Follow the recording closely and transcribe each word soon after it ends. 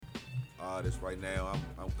artist right now.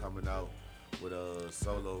 I'm coming out with a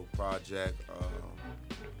solo project.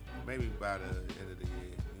 Maybe by the end of the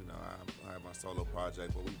year, I have my solo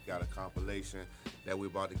project, but we got a compilation that we're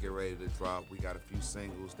about to get ready to drop. We got a few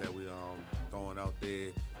singles that we throwing out there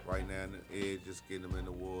right now in the air, just getting them in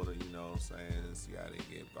the water, what I'm saying, and see how they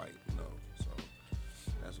get bite. So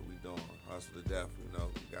that's what we doing. Hustle to death, We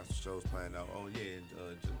got some shows planned out. Oh yeah,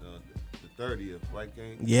 the 30th, right,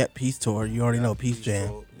 King? Yeah, Peace Tour. You already know Peace Jam.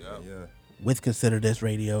 Tour. Yeah. With Consider This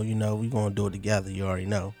Radio, we gonna do it together. You already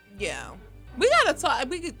know. Yeah, we gotta talk.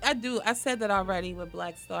 I said that already with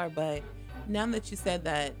Black Star, but now that you said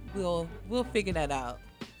that, we'll figure that out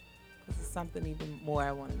because it's something even more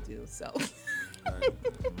I want to do. So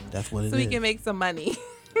that's what it is. So we can make some money.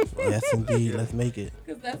 Yes, indeed. Let's make it.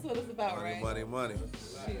 Because that's what it's about, right? Money.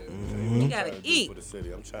 We gotta eat. For the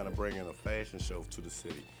city, I'm trying to bring in a fashion show to the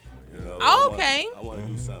city. Okay. I want to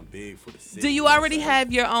do something big for the city. Do you already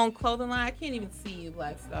have your own clothing line? I can't even see you,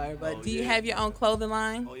 Black Star, but do you have your own clothing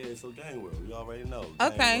line? Oh yeah, so Gang World, you already know.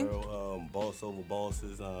 Okay. Gang World, Boss Over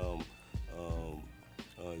Bosses,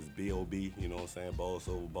 it's B.O.B., you know what I'm saying? Boss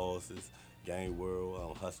Over Bosses, Gang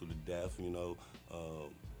World, Hustle to Death,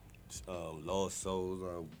 Lost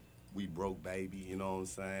Souls, We Broke Baby, you know what I'm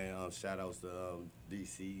saying? Shout outs to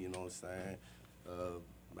DC, you know what I'm saying?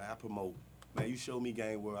 Man, I promote. Man, you show me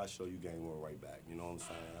Gang World, I show you Gang World right back. You know what I'm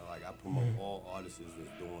saying? Like, I promote all artists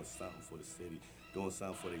that's doing something for the city, doing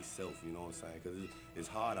something for themselves, you know what I'm saying? Because it's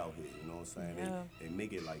hard out here, you know what I'm saying? Yeah. They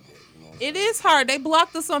make it like that, you know what I'm It saying? is hard. They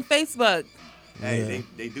blocked us on Facebook. Hey,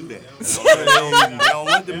 they do that. They don't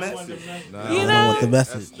want the message. You know? Want the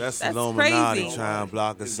message. That's Illuminati crazy. Trying to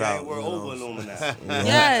block us out. Gang World over Illuminati.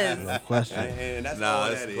 Yes. No question. And that's all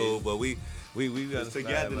That's that cool, is. but we It's understand,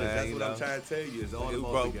 togetherness. man, That's what I'm trying to tell you. It's all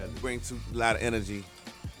about togetherness. Bring a lot of energy.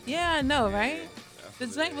 Yeah, I know, right? The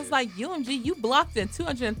joint was like, UMG, you blocked in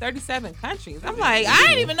 237 countries. I'm like, I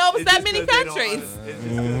didn't even know it was that many countries. It's just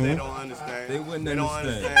because they don't understand. They wouldn't don't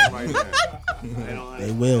understand. right now. They don't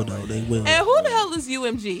They will though. They will. And who the hell is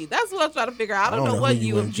UMG? That's what I'm trying to figure out. I don't know what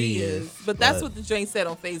who UMG is, but that's but- what the joint said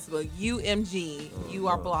on Facebook. UMG, you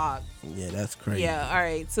are blocked. Yeah, that's crazy. Yeah, all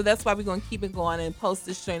right. So that's why we're going to keep it going and post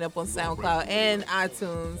this joint up on SoundCloud and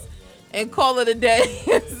iTunes and call it a day.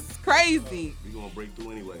 It's crazy. We're going to break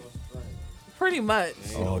through anyway. Pretty much.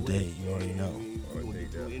 All day. You already know. We're going to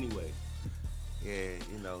get through anyway. Yeah,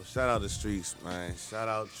 shout out the streets, man. Shout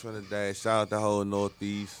out Trinidad. Shout out the whole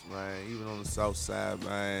Northeast, man. Even on the South Side,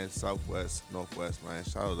 man. Southwest, Northwest, man.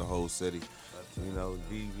 Shout out the whole city.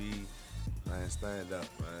 DV, man. Stand up,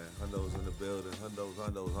 man. Hundos in the building.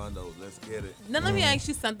 Hundos. Let's get it. Now let me ask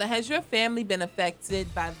you something. Has your family been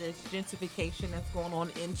affected by this gentrification that's going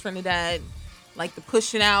on in Trinidad? Like the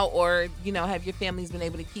pushing out, or have your families been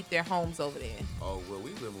able to keep their homes over there? Oh well,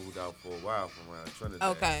 we've been moved out for a while from around Trinidad.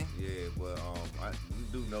 Okay. Yeah, but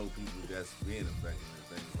we do know people that's being affected and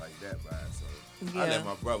things like that by it. So I Yeah. let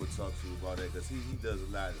my brother talk to you about that because he does a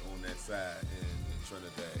lot on that side in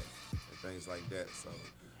Trinidad and things like that. So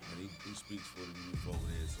and he speaks for the youth over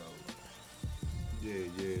there. So.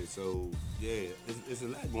 Yeah. So it's a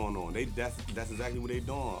lot going on. That's exactly what they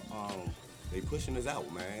doing. They pushing us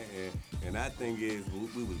out, man. And that thing is,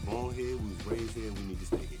 we was born here, we was raised here, and we need to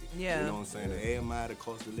stay here. Yeah. You know what I'm saying? The AMI, the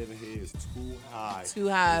cost of living here is too high. Too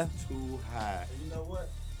high. It's too high. And you know what?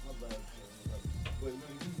 My bad. But when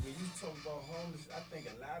you talk about homeless, I think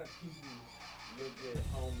a lot of people look at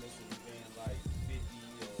homeless as being like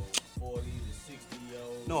 50 or 40 to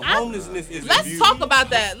 60-year-old. No, homelessness is. Let's talk about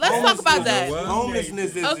that.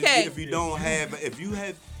 Homelessness is Okay. if you don't have,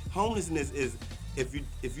 homelessness is if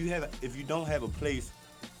you don't have a place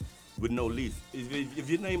with no lease. If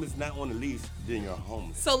your name is not on the lease, then you're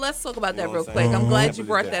homeless. So let's talk about You know that real what I'm quick. saying? I'm glad you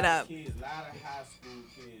Simple brought as that that. up. Kids, a lot of high school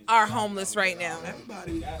kids Are homeless right now.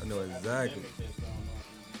 Everybody. I know exactly.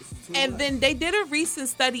 And then they did a recent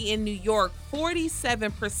study in New York.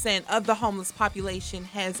 47% of the homeless population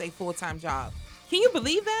has a full-time job. Can you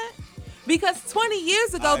believe that? Because 20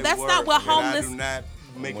 years ago, that's not what homeless. I do not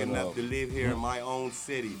make enough to live here in my own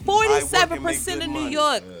city. 47% of New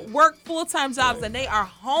York work full-time jobs and they are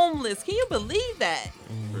homeless. Can you believe that?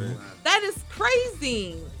 That is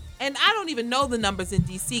crazy. And I don't even know the numbers in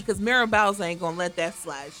DC because Mary Bowles ain't gonna let that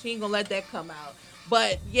slide. She ain't gonna let that come out.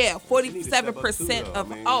 But yeah, 47% of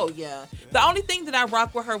The only thing that I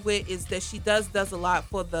rock with her with is that she does a lot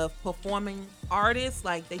for the performing artists.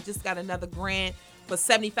 Like they just got another grant for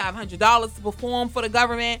 $7,500 to perform for the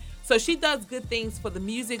government. So she does good things for the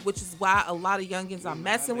music, which is why a lot of youngins are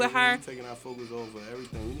messing with her. Taking our focus over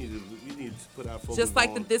everything. We need to put our focus Just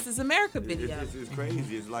like the on, This Is America video. It's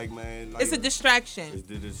crazy. It's like, man. It's a distraction. It's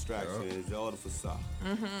the distraction. It's all the facade.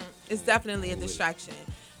 It's definitely a distraction.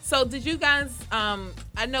 So did you guys?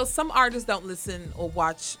 I know some artists don't listen or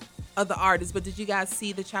watch other artists, but did you guys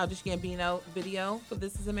see the Childish Gambino video for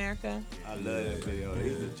 "This Is America"? I love that video.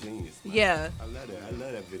 He's a genius. Man. Yeah. I love that. I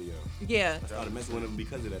love that video. Yeah. I started messing with him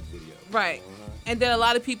because of that video. Right. And then a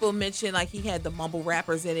lot of people mentioned like he had the mumble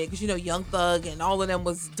rappers in it because Young Thug and all of them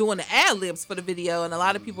was doing the ad libs for the video, and a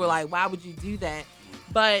lot of people were like, "Why would you do that?"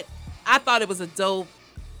 But I thought it was dope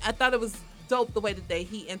the way that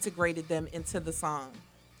he integrated them into the song.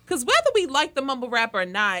 Cause whether we like the mumble rapper or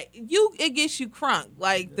not, it gets you crunk.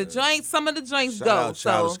 Like the joints, some of the joints Shout go. out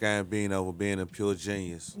Childish So Gambino for being a pure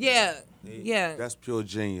genius. yeah. That's pure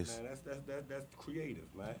genius. Man, that's creative,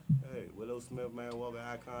 man. Hey, Willow Smith, man, Walker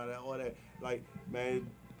Icon, all that. Like, man,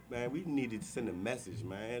 we need to send a message,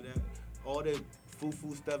 man. All that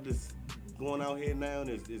foo-foo stuff that's going out here now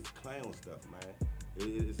is clown stuff, man.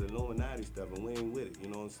 It's Illuminati stuff, and we ain't with it. You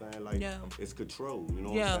know what I'm saying? Like, it's control. You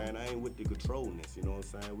know what I'm saying? I ain't with the controlness. You know what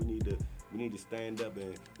I'm saying? We need to stand up,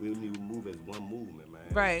 and we need to move as one movement, man.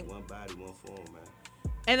 Right. One body, one form,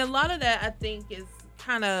 man. And a lot of that I think is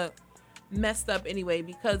kind of messed up anyway,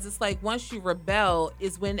 because it's like once you rebel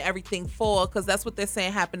is when everything falls, because that's what they're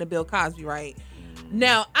saying happened to Bill Cosby, right?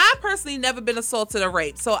 Now, I personally never been assaulted or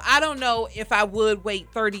raped, so I don't know if I would wait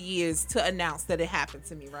 30 years to announce that it happened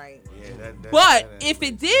to me, right? Yeah, but if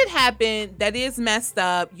it did happen, that is messed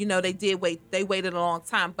up. They waited a long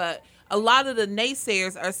time, but a lot of the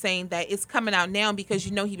naysayers are saying that it's coming out now because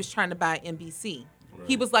he was trying to buy NBC. Right.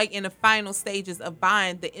 He was like in the final stages of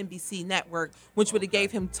buying the NBC network, which would have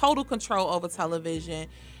gave him total control over television,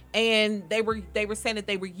 and they were saying that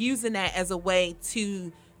they were using that as a way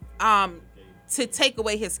to take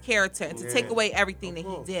away his character and to take away everything that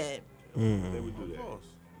he did. They would do that. Of course.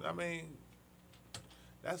 I mean,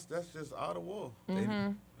 that's just out of war.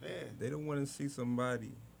 Mm-hmm. They don't want to see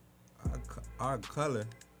somebody our color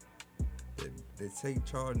that take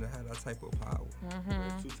charge and have that type of power. Mm-hmm.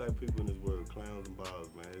 There's two type of people in this world, clowns and balls,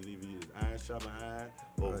 man. It's either iron sharpen iron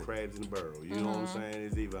or crabs in the barrel. You know what I'm saying?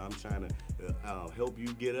 It's either I'm trying to help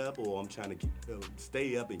you get up, or I'm trying to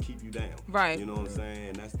stay up and keep you down. Right. You know what I'm saying?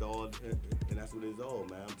 And that's that's what it's all,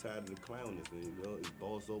 man. I'm tired of the clownness. It's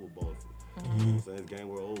boss over boss. You know what I'm saying? It's gang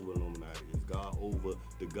war over Illuminati. It's God over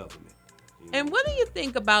the government. And what do you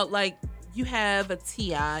think about, like, you have a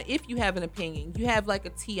T.I., if you have an opinion, you have like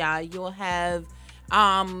a T.I., you'll have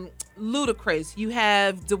Ludacris, you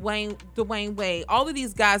have Dwayne Wade, all of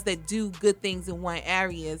these guys that do good things in one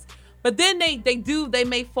areas, but then they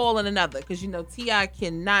may fall in another, because T.I.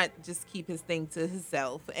 cannot just keep his thing to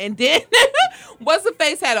himself. And then What's the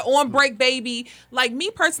Face had an on break baby. Like, me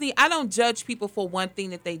personally, I don't judge people for one thing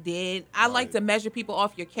that they did. I like to measure people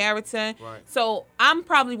off your character. Right. So I'm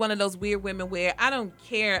probably one of those weird women where I don't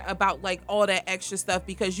care about like all that extra stuff,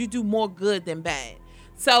 because you do more good than bad.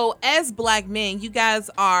 So as black men, you guys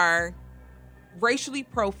are racially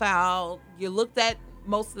profiled. You're looked at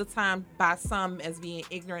most of the time by some as being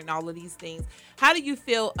ignorant and all of these things. How do you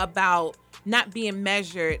feel about not being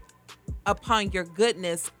measured upon your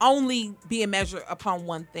goodness, only being measured upon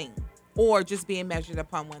one thing, or just being measured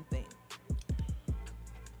upon one thing?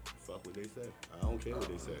 Fuck what they say. I don't care what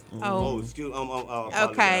they say. Oh, excuse.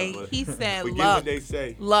 okay. He said forget luck. what they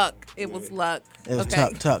say. Luck. It was luck. It was okay.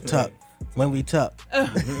 tuck. When we tuck.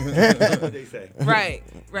 That's what they say. Right.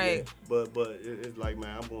 Yeah. But it's like,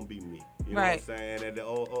 man, I'm gonna be me. You know what I'm saying? And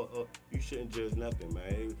you shouldn't judge nothing,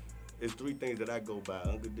 man. It's three things that I go by: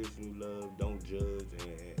 unconditional love, don't judge,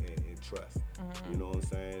 and trust. You know what I'm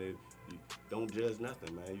saying? You don't judge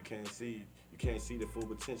nothing, man. You can't see the full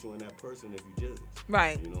potential in that person if you judge.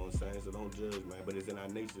 Right. You know what I'm saying? So don't judge, man. But it's in our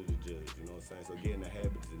nature to judge. You know what I'm saying? So get in the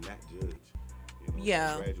habit to not judge. You know,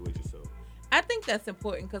 yeah. Graduate yourself. I think that's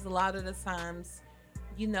important, because a lot of the times,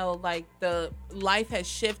 like the life has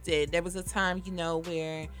shifted. There was a time,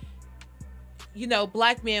 where,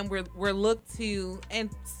 black men were looked to, and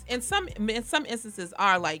in some instances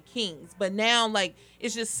are like kings. But now, like,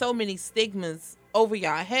 it's just so many stigmas over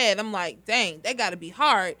your head. I'm like, dang, that got to be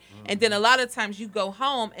hard. And then a lot of times you go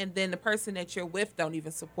home, and then the person that you're with don't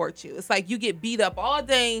even support you. It's like you get beat up all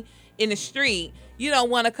day in the street. You don't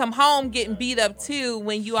want to come home getting beat up too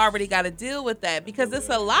when you already got to deal with that, because it's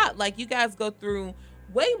a lot. Like, you guys go through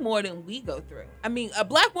way more than we go through. I mean, a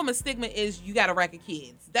black woman's stigma is you got a rack of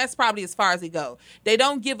kids. That's probably as far as they go. They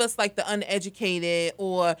don't give us like the uneducated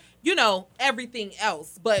or, everything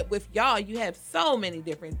else. But with y'all, you have so many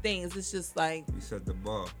different things. It's just like, You set the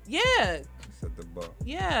bar. yeah. You set the bar.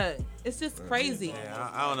 Yeah. It's just crazy. Yeah,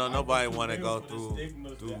 I don't know. Nobody want to go through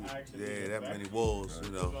that many wolves,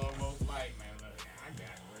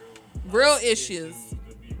 Real issues.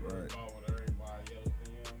 Right.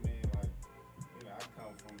 I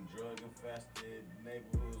come from drug infested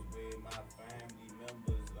neighborhoods my family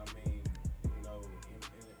members, I mean, you know,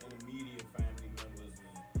 intermediate family members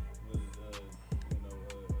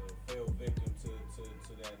fell victim to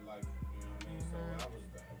that life, you know what I mean? So I was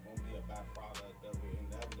gonna be a byproduct of it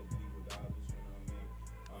inevitably, regardless, you know what I mean?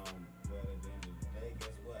 But at the end of the day,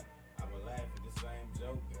 guess what? I would laugh at the same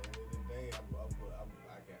joke. At the end of the day,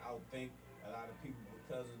 I can outthink a lot of people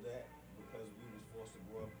because of that, because we was forced to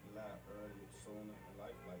grow up a lot earlier, sooner in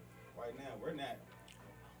life. Like right now, we're not.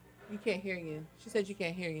 You can't hear you. She said you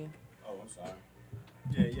can't hear you. Oh, I'm sorry.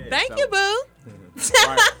 Yeah. Thank you, boo.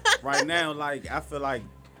 right now, like I feel like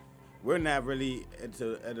we're not really at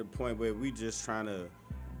a point where we just trying to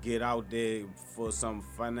get out there for some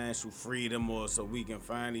financial freedom or so we can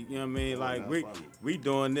finally, you know what I mean? Like we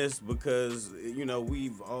doing this because, you know,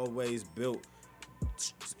 we've always built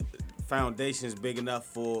foundations big enough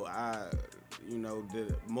for our, you know,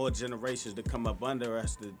 the more generations to come up under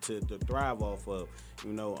us to thrive off of,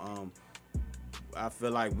 you know. I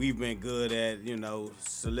feel like we've been good at, you know,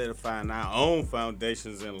 solidifying our own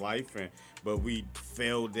foundations in life, but we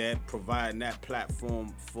failed at providing that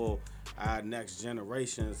platform for our next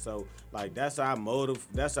generation. So, like, that's our motive.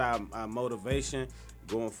 That's our motivation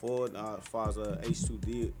going forward as far as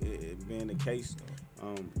H2D it being the case.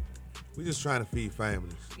 We just trying to feed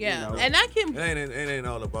families. Yeah, you know? And I can. It ain't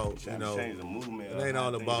all about, you know. Change the movement. It ain't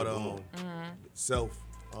all about self.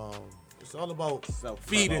 It's all about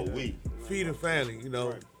feeding family. You know,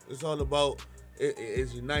 right. It's all about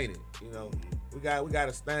it's united. You know, we got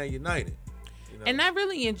to stand united. You know? And I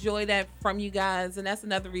really enjoy that from you guys, and that's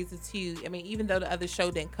another reason too. I mean, even though the other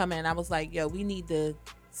show didn't come in, I was like, yo, we need to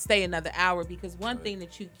stay another hour because one thing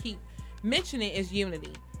that you keep mentioning is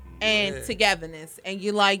unity. And togetherness, and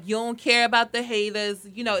you don't care about the haters.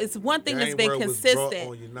 You know, it's one thing that's been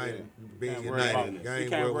consistent. You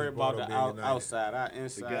can't worry about the outside, our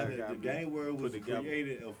inside. The game world was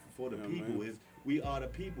created for the people. Is we are the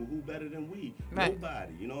people. Who better than we? Right.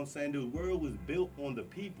 Nobody. You know what I'm saying? The world was built on the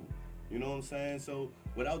people. You know what I'm saying? So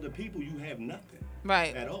without the people, you have nothing.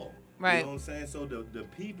 Right. At all. Right. You know what I'm saying? So the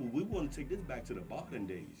people, we want to take this back to the Barton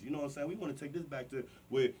days. You know what I'm saying? We want to take this back to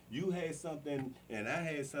where you had something and I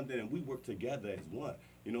had something and we worked together as one.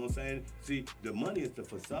 You know what I'm saying? See, the money is the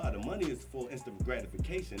facade. The money is for instant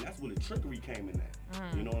gratification. That's where the trickery came in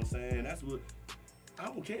at. You know what I'm saying? That's what, I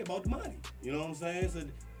don't care about the money. You know what I'm saying? So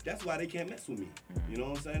that's why they can't mess with me. You know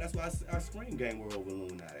what I'm saying? That's why I scream gang war over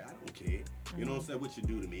Illuminati. I don't care. You know what I'm saying? What you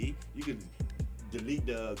do to me. You could delete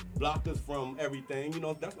the blockers from everything. You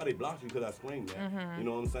know, that's why they blocked you, because I screamed that. You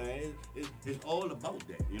know what I'm saying? It's all about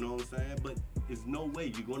that. You know what I'm saying? But there's no way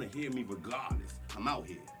you're going to hear me regardless. I'm out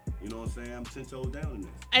here. You know what I'm saying? I'm 10 toes down in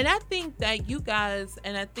this. And I think that you guys,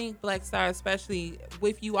 and I think Black Star especially,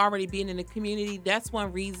 with you already being in the community, that's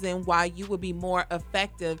one reason why you would be more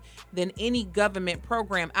effective than any government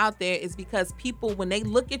program out there, is because people, when they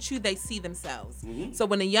look at you, they see themselves. So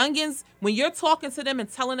when the youngins, when you're talking to them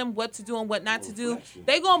and telling them what to do and what not to do,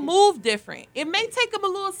 they going to move different. It may take them a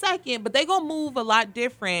little second, but they going to move a lot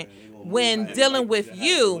different when dealing with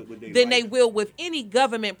you than they will with any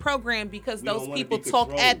government program, because those people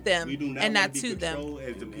talk at them and not to them.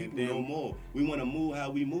 As the people no more. We want to move how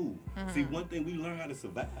we move. See, one thing, we learn how to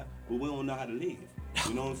survive, but we don't know how to live.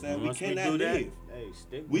 You know what I'm saying? We cannot live.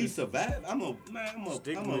 We survive. I'm a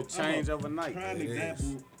change overnight. Prime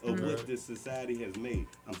example of what this society has made.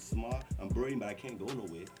 I'm smart, I'm brilliant, but I can't go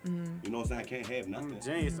nowhere. You know what I'm saying? I can't have nothing. I'm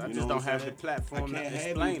genius. I just don't have the platform. I can't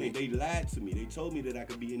have anything. They lied to me. They told me that I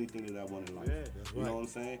could be anything that I want in life. You know what I'm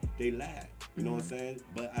saying? They lied. You know what I'm saying?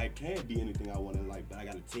 But I can be anything I want in life, but I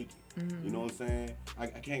gotta take it. You know what I'm saying? I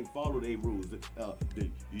can't follow their rules.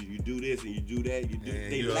 You do this and you do that.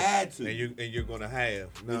 They lied to me. And you're gonna have.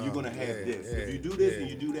 No, you're gonna have this. If you do this and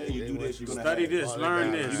you do that and you do this, you're gonna study have this,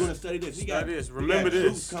 learn this. You're gonna study this. Study this. Remember this.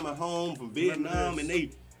 Troops coming home from Vietnam and they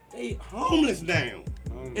homeless now.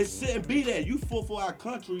 And sit and be there. You fought for our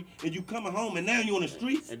country and you coming home and now you on the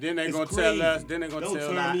streets. And then they're gonna tell us. Then they're gonna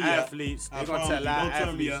tell our athletes. They're gonna tell our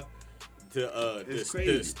athletes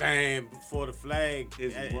to stand before the flag.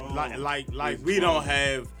 Like we don't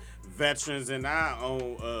have veterans in our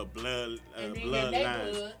own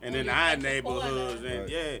bloodlines and in our neighborhoods,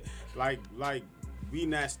 and like we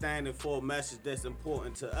not standing for a message that's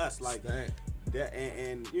important to us, like that.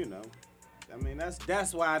 And you know, I mean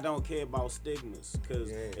that's why I don't care about stigmas, because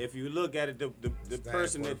if you look at it, the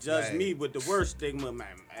person that judged me with the worst stigma, man,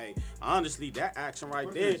 hey, honestly, that action right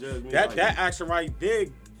there, that action right there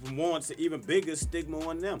wants an even bigger stigma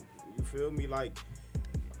on them. You feel me? Like,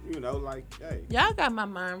 you know, like, hey. Y'all got my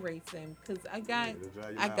mind racing, because I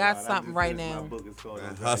got something right now.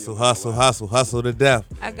 Hustle to death.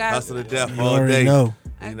 I got hustle to death You all already day. know.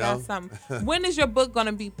 I got something. When is your book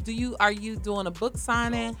gonna be? Are you doing a book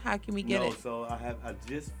signing? How can we get it? No, so I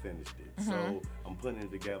just finished it. So I'm putting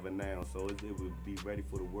it together now. So it would be ready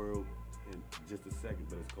for the world in just a second.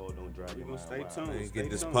 But it's called Don't Drag Your Mind Stay Wild. tuned. Get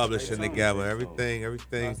this publishing together. Everything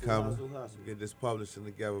coming. Get this publishing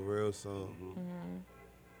together real soon.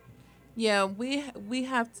 Yeah, we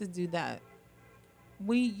have to do that.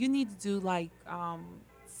 You need to do like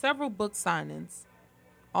several book signings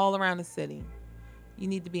all around the city. You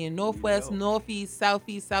need to be in Northwest, Northeast,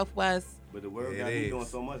 Southeast, Southwest. But the world got me doing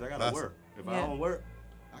so much. I gotta work. If I don't work,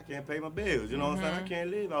 I can't pay my bills. You know what I'm saying? I can't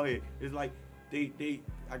live out here. It's like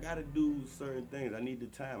I gotta do certain things. I need the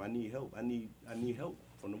time. I need help. I need help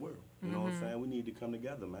from the world. You know what I'm saying? We need to come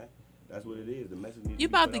together, man. That's what it is. The message needs You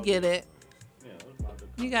about to get it. Yeah, it was about to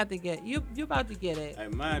come. You got to get you about to get it. Hey,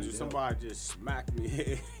 mind you, somebody just smacked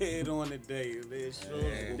me head on the day.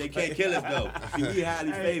 They can't kill us though. See, we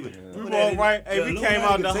highly favored. We went right. Hey, we came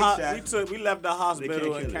out the hospital. We left the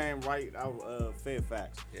hospital and came right out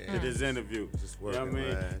Fairfax to this interview. Just You know working, what I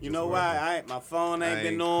mean? man. You Just know why? My phone ain't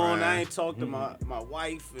been on. I ain't talked to my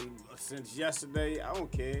wife since yesterday. I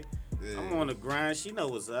don't care. I'm on the grind. She know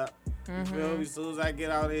what's up. You feel me? As soon as I get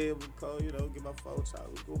out here, we call, get my phone shot.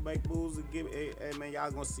 We go make moves and give it. Hey, man, y'all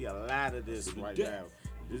gonna see a lot of this right now.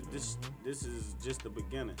 This is just the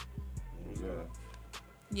beginning.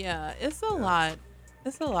 Yeah, it's a lot.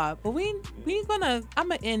 It's a lot. But I'm gonna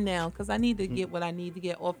end now because I need to get what I need to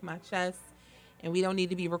get off my chest. And we don't need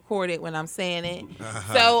to be recorded when I'm saying it.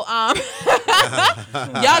 So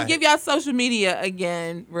y'all give y'all social media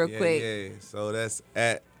again real quick. Yeah. So that's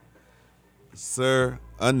at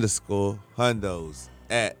Sir_Hundos.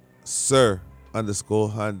 At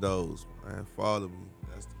Sir_Hundos. Man, follow me.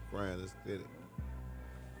 That's the brand. Let's get it.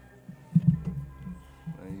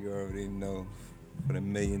 Man, you already know. For the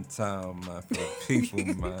millionth time, man. For the people,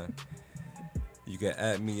 man. You can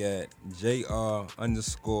add me at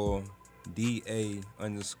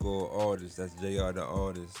JR_DA_artist. That's JR the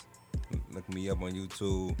artist. Look me up on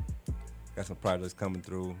YouTube. Got some projects coming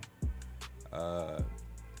through.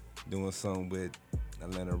 Doing something with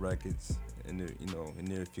Atlanta Records in the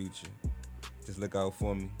near future. Just look out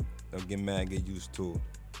for me. Don't get mad, get used to it.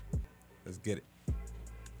 Let's get it.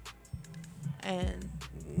 And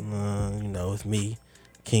it's me,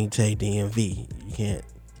 King Tay DMV.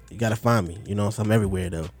 You gotta find me. So I'm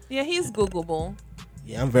everywhere though. yeah, he's Googleable.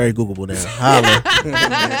 Yeah, I'm very Googleable now. Holla.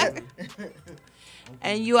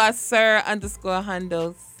 And you are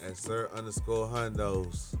Sir_Hundos. At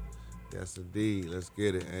Sir_Hundos. Yes, indeed. Let's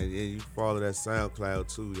get it. And you follow that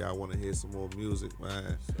SoundCloud, too. Y'all want to hear some more music,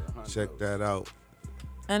 man. Check that out.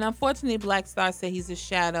 And unfortunately, Black Star said he's a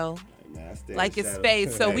shadow. Man, like his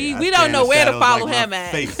face. So Hey, we don't know where to follow like him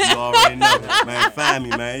at. Face, you already know. Man, find me,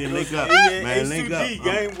 man. Link up. Man, link up.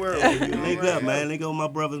 Game World. Link up, man. Link up with my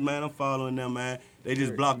brothers, man. I'm following them, man. They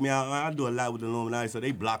just block me out. I do a lot with the Illuminati, so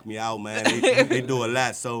they block me out, man. They do a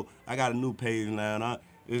lot. So I got a new page now, and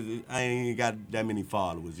I ain't got that many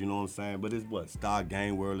followers, you know what I'm saying? But it's Star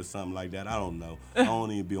Game World or something like that. I don't know. I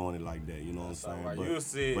don't even be on it like that, you know what I'm saying? Right. But, You'll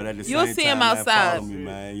see. But at the You'll same see time, him man, outside. follow me,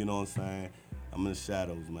 man. You know what I'm saying? I'm in the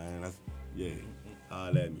shadows, man.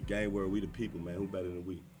 Holla at me. Game World, we the people, man. Who better than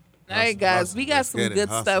we? All right, guys, we got Let's some get it. good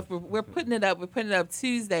Hustle. stuff. We're putting it up. We're putting it up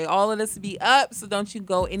Tuesday. All of this will be up, so don't you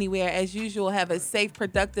go anywhere. As usual, have a safe,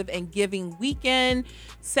 productive, and giving weekend.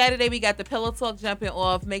 Saturday, we got the Pillow Talk jumping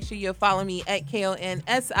off. Make sure you're following me at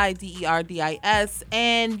KONSIDERDIS.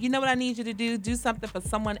 And you know what I need you to do? Do something for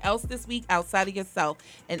someone else this week outside of yourself.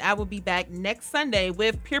 And I will be back next Sunday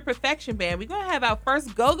with Pure Perfection Band. We're going to have our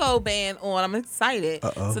first go-go band on. I'm excited.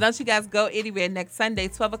 So don't you guys go anywhere next Sunday,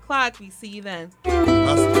 12 o'clock. We see you then.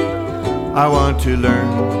 I want to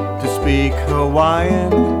learn to speak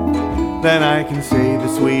Hawaiian, then I can say the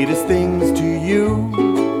sweetest things to you.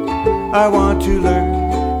 I want to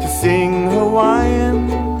learn to sing Hawaiian,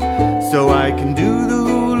 so I can do the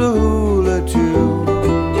hula hula too.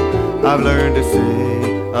 I've learned to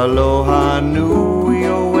say aloha nui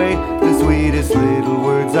oe, the sweetest little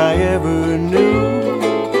words I ever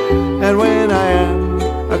knew. And when I am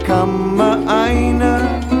a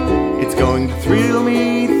kama'aina, it's going to thrill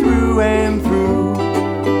me through and through.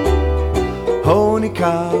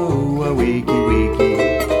 Honikaua wiki wiki,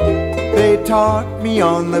 they taught me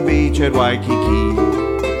on the beach at Waikiki.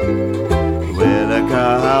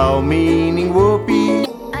 Welakahau meaning whoopee.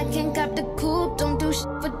 I can't cop the coupe, don't do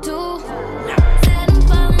shit for two. Said I'm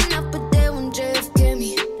falling off, but they won't JFK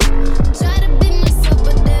me. Try to be myself,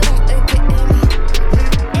 but they won't AKA me.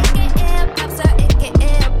 AKA a pop star,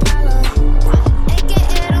 AKA Apollo.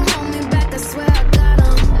 AKA don't hold me back, I swear I got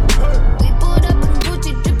 'em. We pulled up in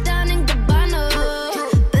Gucci, drip down in Gabbana.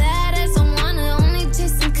 Badass, I wanna only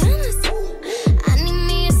chase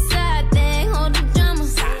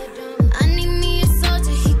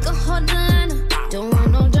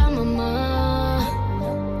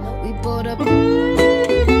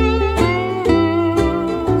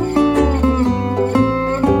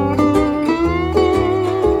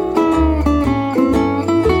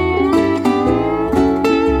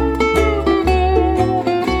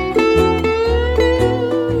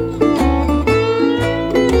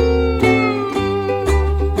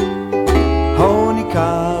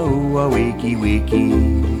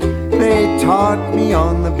taught me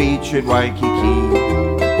on the beach at Waikiki.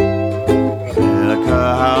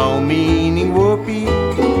 How meaning whoopee,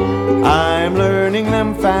 I'm learning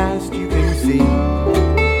them fast